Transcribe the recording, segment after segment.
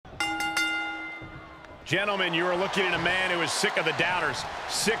Gentlemen, you are looking at a man who is sick of the doubters,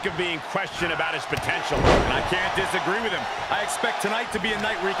 sick of being questioned about his potential. And I can't disagree with him. I expect tonight to be a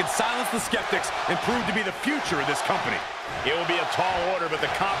night where he can silence the skeptics and prove to be the future of this company. It will be a tall order, but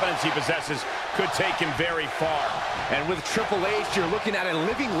the confidence he possesses could take him very far. And with Triple H, you're looking at a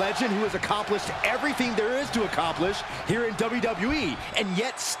living legend who has accomplished everything there is to accomplish here in WWE, and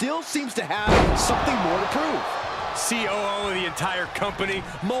yet still seems to have something more to prove. COO of the entire company,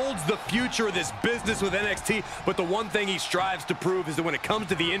 molds the future of this business with NXT, but the one thing he strives to prove is that when it comes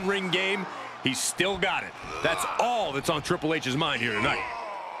to the in-ring game, he's still got it. That's all that's on Triple H's mind here tonight.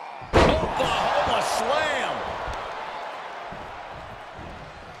 Oklahoma Slam!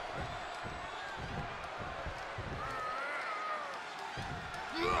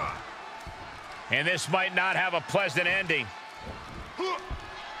 And this might not have a pleasant ending.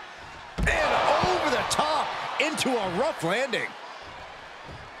 And over the top into a rough landing.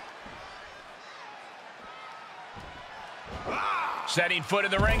 Setting foot in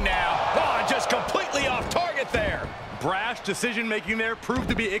the ring now. Oh, just completely off target there. Brash decision-making there proved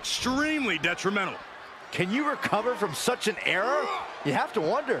to be extremely detrimental. Can you recover from such an error? You have to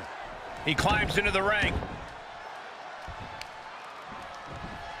wonder. He climbs into the ring.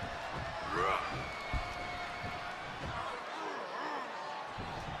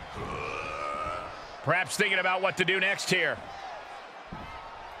 Perhaps thinking about what to do next here.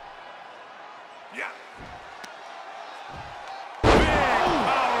 Yeah. Big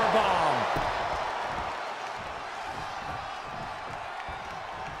powerbomb.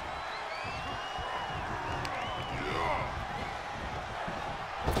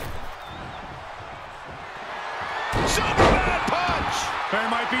 Superman punch! There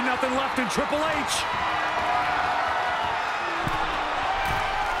might be nothing left in Triple H.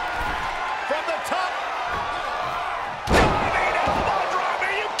 From the top. Diving elbow drop.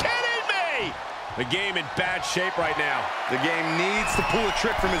 Are you kidding me? The game in bad shape right now. The game needs to pull a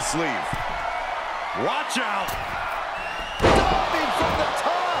trick from his sleeve. Watch out. Diving from the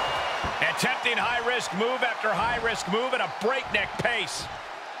top. Attempting high-risk move after high-risk move at a breakneck pace.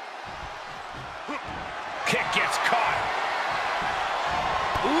 Kick gets caught.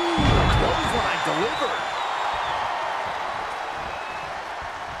 Ooh, clothesline delivered.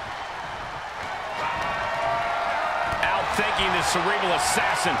 Outthinking the cerebral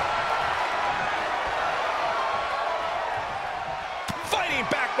assassin. Fighting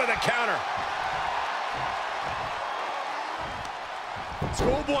back with a counter.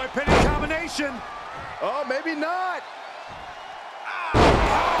 Schoolboy pinning combination. Oh, maybe not.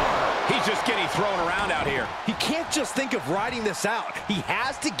 He's just getting thrown around out here. He can't just think of riding this out. He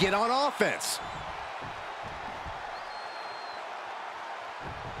has to get on offense.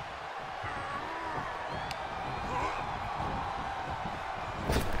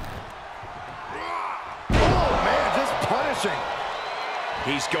 Oh, man, just punishing.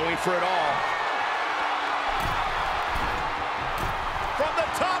 He's going for it all. From the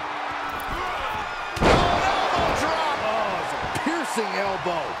top. Oh, elbow drop. Oh, it's a piercing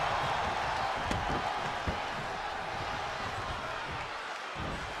elbow.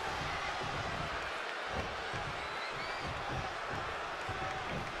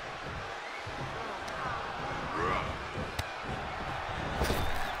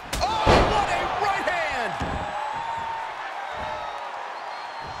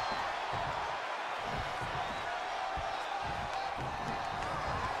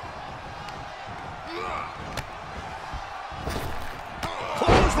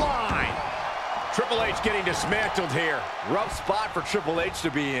 Clothesline. Triple H getting dismantled here. Rough spot for Triple H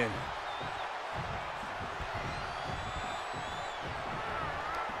to be in.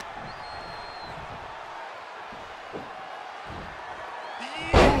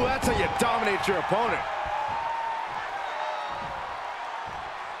 Ooh, that's how you dominate your opponent.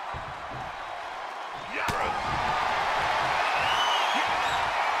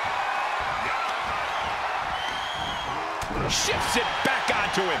 Shifts it back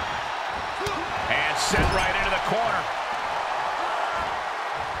onto him. And sent right into the corner.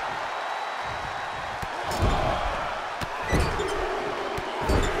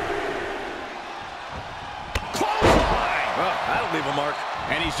 Clothesline! Oh, that'll leave a mark.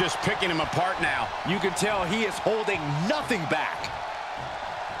 And he's just picking him apart now. You can tell he is holding nothing back.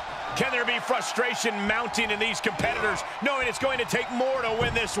 Can there be frustration mounting in these competitors, knowing it's going to take more to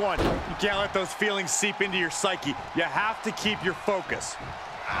win this one? You can't let those feelings seep into your psyche. You have to keep your focus.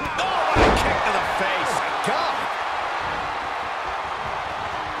 Oh, what a kick to the face. Oh, my God.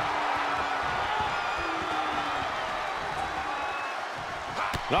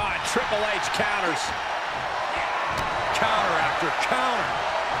 Ah, Triple H counters. Counter after counter.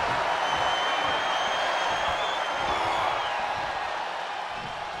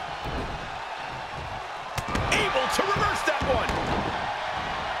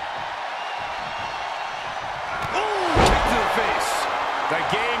 The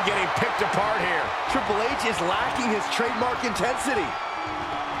game getting picked apart here. Triple H is lacking his trademark intensity.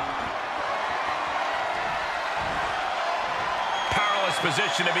 Powerless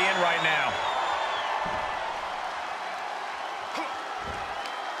position to be in right now.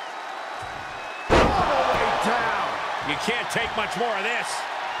 All the way down. You can't take much more of this.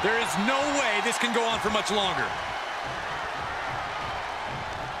 There is no way this can go on for much longer.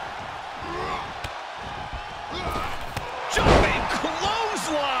 Jumping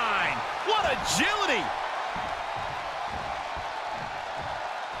clothesline. What agility.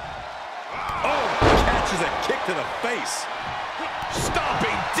 Oh, catches a kick to the face.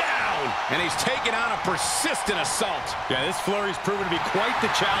 Stomping down. And he's taking on a persistent assault. Yeah, this flurry's proven to be quite the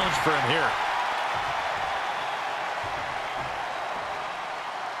challenge for him here.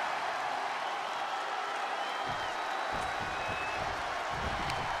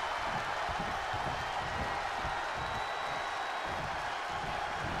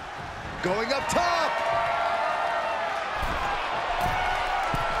 Going up top.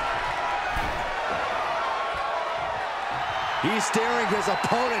 He's staring his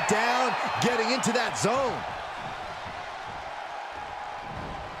opponent down, getting into that zone.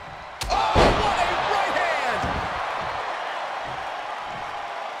 Oh, what a right hand!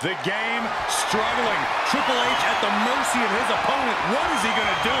 The game struggling. Triple H at the mercy of his opponent. What is he going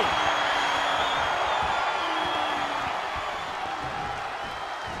to do?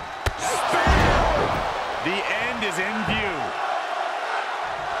 The end is in view.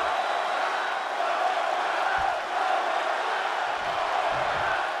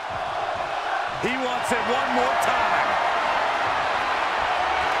 He wants it one more time.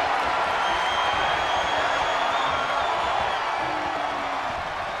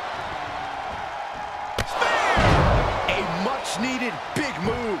 A much-needed big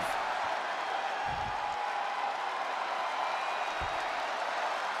move.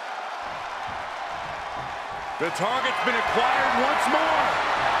 The target's been acquired once more.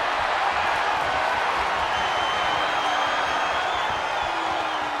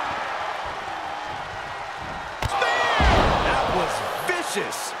 That was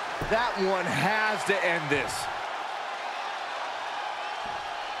vicious. That one has to end this.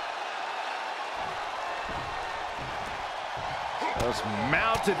 Just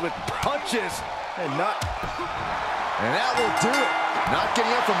mounted with punches and that will do it. Not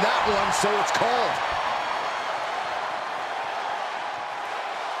getting up from that one, so it's called.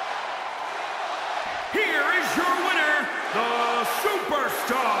 Here is your winner, the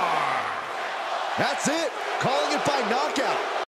Superstar. That's it.